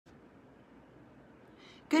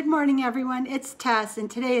Good morning, everyone. It's Tess, and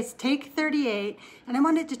today is Take 38, and I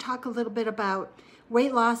wanted to talk a little bit about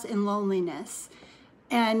weight loss and loneliness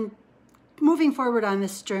and moving forward on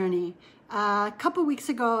this journey. A couple weeks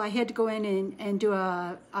ago, I had to go in and do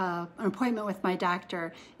an appointment with my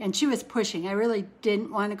doctor, and she was pushing. I really didn't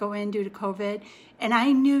want to go in due to COVID, and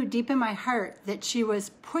I knew deep in my heart that she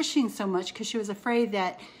was pushing so much because she was afraid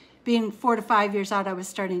that being 4 to 5 years out, I was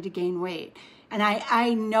starting to gain weight. And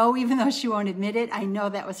I know, even though she won't admit it, I know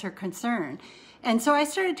that was her concern. And so I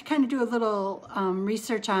started to kind of do a little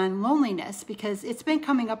research on loneliness because it's been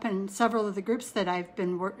coming up in several of the groups that I've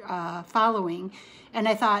been following. And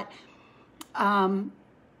I thought, how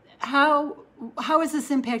is this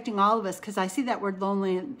impacting all of us? Because I see that word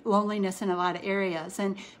loneliness in a lot of areas.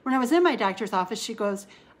 And when I was in my doctor's office, she goes,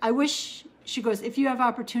 if you have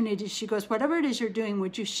opportunities, she goes, whatever it is you're doing,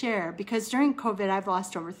 would you share? Because during COVID, I've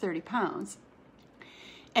lost over 30 pounds.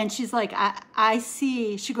 And she's like, I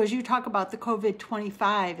see, she goes, you talk about the COVID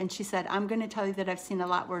 25. And she said, I'm going to tell you that I've seen a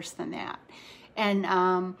lot worse than that. And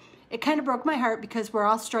it kind of broke my heart because we're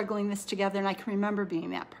all struggling this together. And I can remember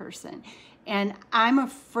being that person. And I'm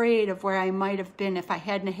afraid of where I might have been if I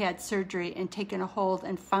hadn't had surgery and taken a hold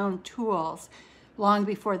and found tools long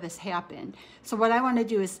before this happened. So what I want to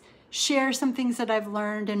do is share some things that I've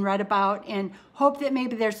learned and read about and hope that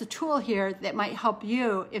maybe there's a tool here that might help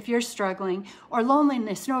you if you're struggling or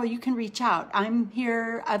loneliness. No, you can reach out. I'm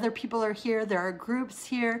here. Other people are here. There are groups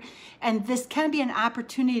here. And this can be an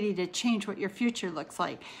opportunity to change what your future looks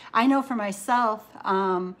like. I know for myself,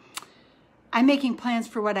 I'm making plans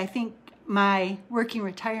for what I think my working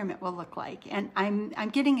retirement will look like, and I'm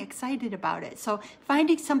getting excited about it. So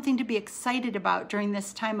finding something to be excited about during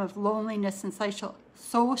this time of loneliness and social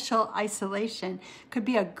isolation could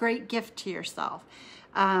be a great gift to yourself.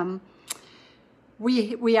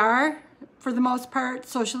 We are, for the most part,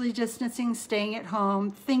 socially distancing, staying at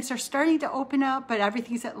home. Things are starting to open up, but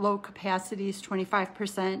everything's at low capacities,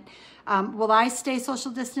 25%. Will I stay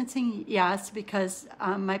social distancing? Yes, because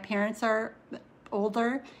my parents are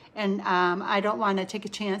older, and I don't want to take a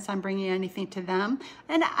chance on bringing anything to them.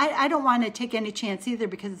 And I don't want to take any chance either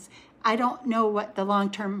because I don't know what the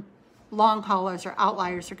long-term long haulers or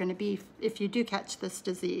outliers are going to be if you do catch this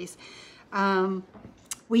disease.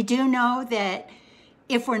 We do know that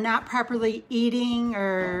if we're not properly eating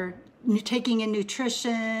or taking in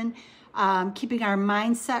nutrition, keeping our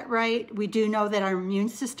mindset right, we do know that our immune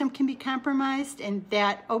system can be compromised, and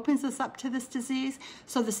that opens us up to this disease.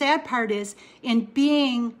 So the sad part is, in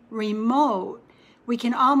being remote, we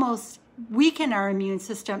can almost weaken our immune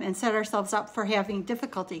system and set ourselves up for having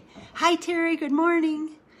difficulty. Hi, Terry. Good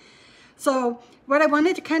morning. So what I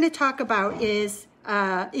wanted to kind of talk about is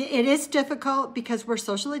it is difficult because we're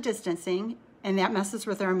socially distancing, and that messes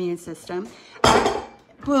with our immune system.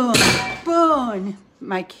 Boom, boom.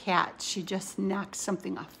 My cat, she just knocked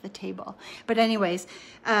something off the table. But anyways,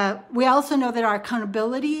 we also know that our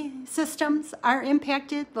accountability systems are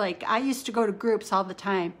impacted. Like, I used to go to groups all the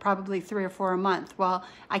time, probably 3 or 4 a month. Well,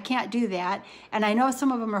 I can't do that. And I know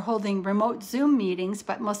some of them are holding remote Zoom meetings,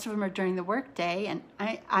 but most of them are during the workday. And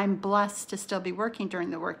I'm blessed to still be working during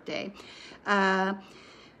the workday.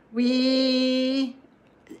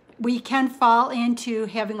 We can fall into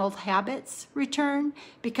having old habits return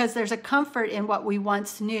because there's a comfort in what we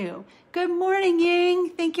once knew. Good morning,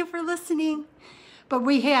 Ying. Thank you for listening. But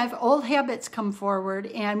we have old habits come forward,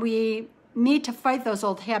 and we need to fight those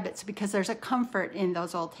old habits because there's a comfort in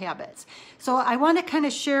those old habits. So I want to kind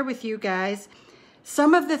of share with you guys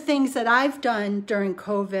some of the things that I've done during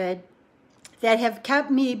COVID that have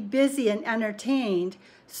kept me busy and entertained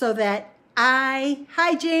so that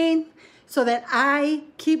hi Jane, so that I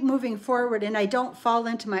keep moving forward and I don't fall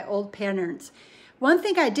into my old patterns. One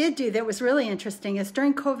thing I did do that was really interesting is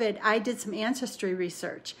during COVID, I did some ancestry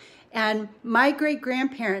research. And my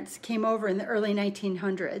great-grandparents came over in the early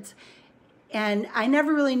 1900s. And I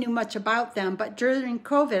never really knew much about them, but during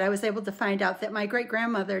COVID, I was able to find out that my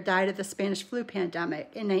great-grandmother died of the Spanish flu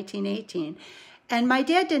pandemic in 1918. And my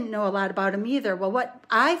dad didn't know a lot about him either. Well, what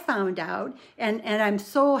I found out, and I'm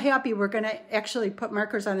so happy we're going to actually put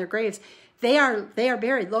markers on their graves. They are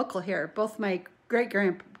buried local here, both my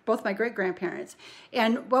great-grandparents.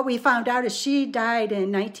 And what we found out is she died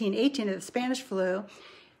in 1918 of the Spanish flu,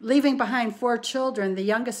 leaving behind 4 children, the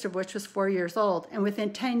youngest of which was 4 years old. And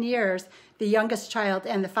within 10 years, the youngest child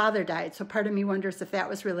and the father died. So part of me wonders if that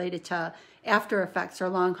was related to after effects or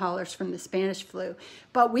long haulers from the Spanish flu.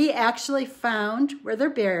 But we actually found where they're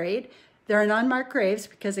buried. They're in unmarked graves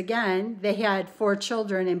because, again, they had 4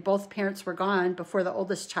 children and both parents were gone before the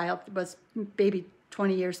oldest child was baby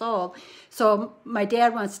 20 years old. So my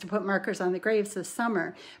dad wants to put markers on the graves this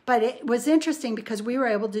summer. But it was interesting because we were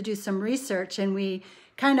able to do some research, and we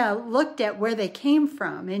kind of looked at where they came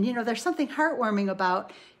from. And, you know, there's something heartwarming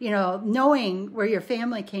about, you know, knowing where your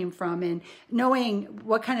family came from and knowing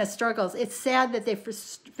what kind of struggles. It's sad that they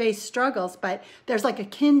face struggles, but there's like a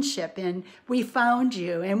kinship, and we found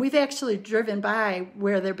you. And we've actually driven by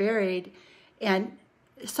where they're buried and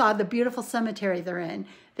saw the beautiful cemetery they're in.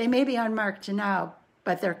 They may be unmarked now,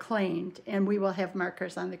 but they're claimed, and we will have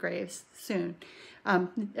markers on the graves soon.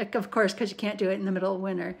 Of course, because you can't do it in the middle of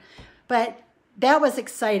winter. But that was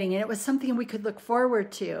exciting, and it was something we could look forward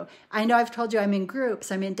to. I know I've told you I'm in groups.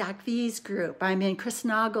 I'm in Doc V's group. I'm in Chris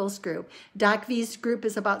Nagel's group. Doc V's group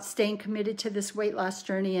is about staying committed to this weight loss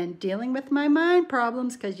journey and dealing with my mind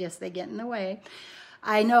problems, because yes, they get in the way.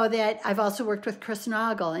 I know that I've also worked with Chris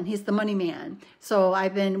Nagel, and he's the money man. So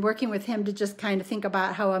I've been working with him to just kind of think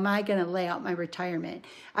about how am I going to lay out my retirement.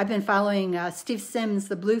 I've been following Steve Sims,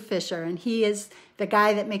 the Blue Fisher, and he is the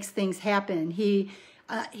guy that makes things happen. He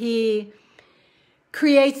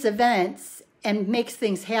creates events and makes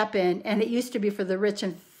things happen, and it used to be for the rich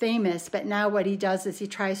and famous, but now what he does is he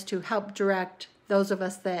tries to help direct those of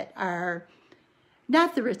us that are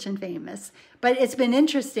not the rich and famous. But it's been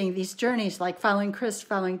interesting, these journeys, like following Chris,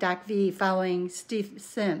 following Doc V, following Steve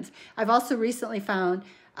Sims. I've also recently found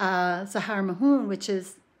Zahar Mahoon, which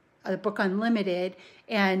is a book Unlimited,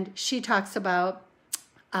 and she talks about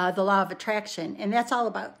the law of attraction, and that's all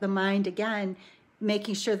about the mind again,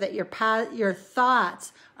 making sure that your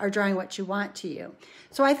thoughts are drawing what you want to you.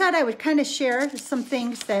 So I thought I would kind of share some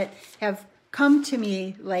things that have come to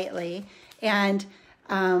me lately, and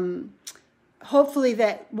hopefully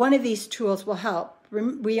that one of these tools will help.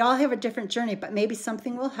 We all have a different journey, but maybe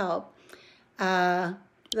something will help.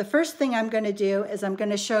 The first thing I'm going to do is I'm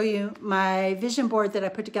going to show you my vision board that I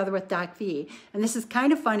put together with Doc V. And this is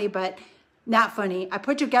kind of funny, but not funny. I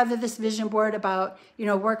put together this vision board about, you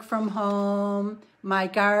know, work from home, my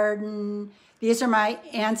garden. These are my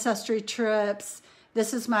ancestry trips.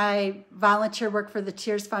 This is my volunteer work for the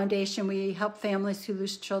Tears Foundation. We help families who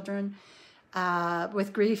lose children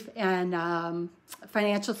with grief and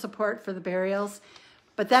financial support for the burials.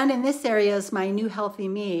 But then in this area is my new healthy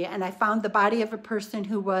me, and I found the body of a person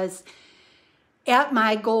who was at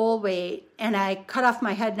my goal weight, and I cut off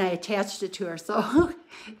my head and I attached it to her. So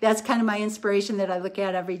that's kind of my inspiration that I look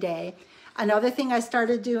at every day. Another thing I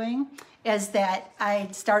started doing is that I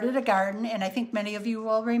started a garden, and I think many of you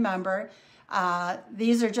will remember.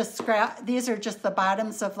 These are just the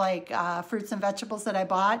bottoms of like fruits and vegetables that I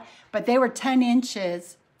bought, but they were 10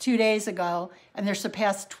 inches 2 days ago, and they're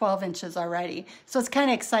surpassed 12 inches already. So it's kind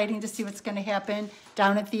of exciting to see what's going to happen.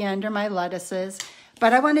 Down at the end are my lettuces.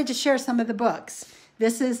 But I wanted to share some of the books.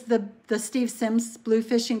 This is the Steve Sims Blue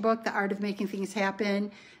Fishing book, The Art of Making Things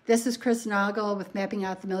Happen. This is Chris Nagel with Mapping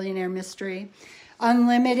Out the Millionaire Mystery.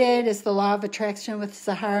 Unlimited is The Law of Attraction with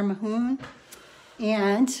Zahar Mahoon.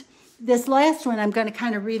 And this last one, I'm going to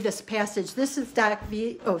kind of read this passage. This is Doc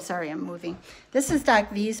V. Oh, sorry, I'm moving. This is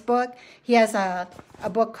Doc V's book. He has a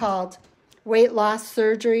book called Weight Loss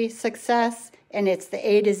Surgery Success, and it's the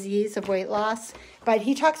A to Z's of weight loss. But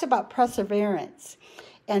he talks about perseverance.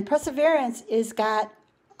 And perseverance is got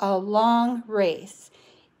a long race.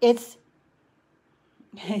 It's,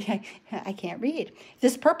 I can't read.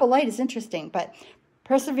 This purple light is interesting, but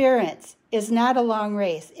perseverance is not a long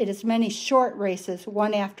race. It is many short races,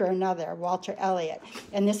 one after another, Walter Elliott.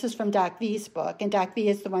 And this is from Doc V's book, and Doc V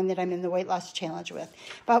is the one that I'm in the Weight Loss Challenge with.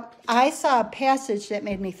 But I saw a passage that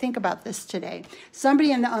made me think about this today.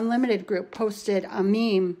 Somebody in the Unlimited group posted a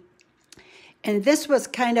meme, and this was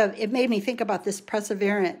kind of, it made me think about this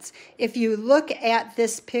perseverance. If you look at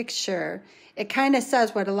this picture, it kind of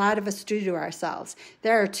says what a lot of us do to ourselves.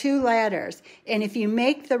 There are two ladders, and if you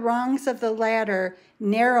make the rungs of the ladder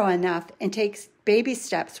narrow enough and take baby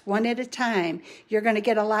steps one at a time, you're going to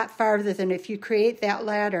get a lot farther than if you create that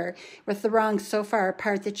ladder with the rungs so far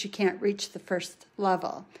apart that you can't reach the first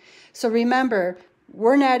level. So remember,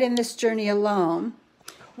 we're not in this journey alone.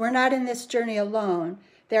 We're not in this journey alone.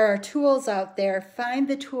 There are tools out there. Find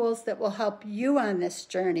the tools that will help you on this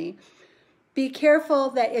journey. Be careful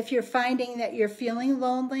that if you're finding that you're feeling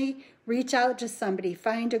lonely, reach out to somebody,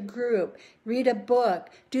 find a group, read a book,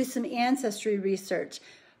 do some ancestry research.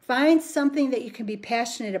 Find something that you can be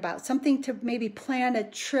passionate about, something to maybe plan a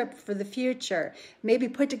trip for the future, maybe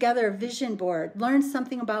put together a vision board, learn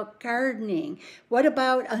something about gardening. What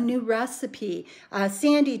about a new recipe?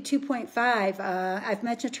 Sandy 2.5, I've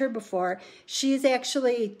mentioned her before. She's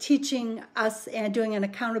actually teaching us and doing an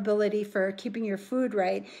accountability for keeping your food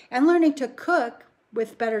right and learning to cook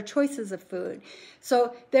with better choices of food.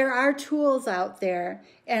 So there are tools out there,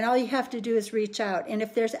 and all you have to do is reach out. And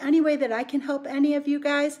if there's any way that I can help any of you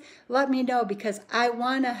guys, let me know, because I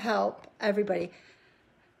want to help everybody.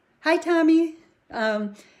 Hi, Tommy.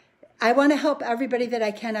 I want to help everybody that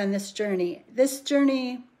I can on this journey. This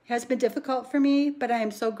journey has been difficult for me, but I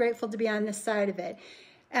am so grateful to be on this side of it.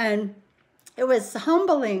 And it was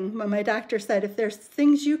humbling when my doctor said, if there's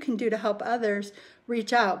things you can do to help others,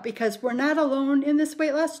 reach out, because we're not alone in this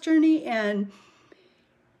weight loss journey. And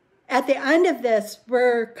at the end of this,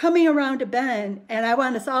 we're coming around a bend, and I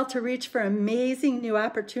want us all to reach for amazing new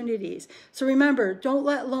opportunities. So remember, don't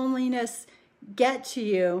let loneliness get to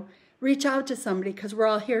you. Reach out to somebody, because we're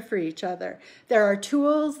all here for each other. There are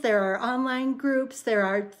tools, there are online groups, there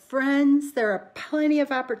are friends, there are plenty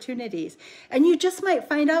of opportunities. And you just might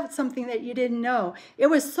find out something that you didn't know. It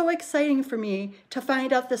was so exciting for me to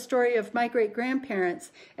find out the story of my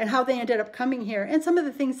great-grandparents and how they ended up coming here and some of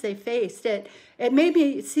the things they faced. It made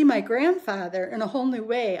me see my grandfather in a whole new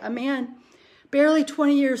way. A man barely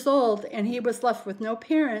 20 years old, and he was left with no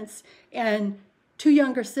parents and 2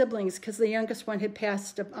 younger siblings, because the youngest one had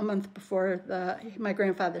passed a month before my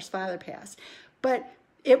grandfather's father passed. But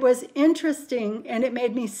it was interesting, and it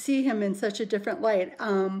made me see him in such a different light.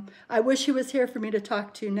 I wish he was here for me to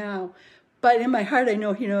talk to now, but in my heart I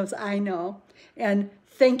know he knows I know. And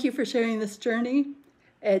thank you for sharing this journey.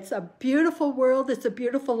 It's a beautiful world, it's a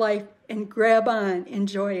beautiful life, and grab on,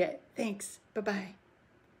 enjoy it. Thanks, bye-bye.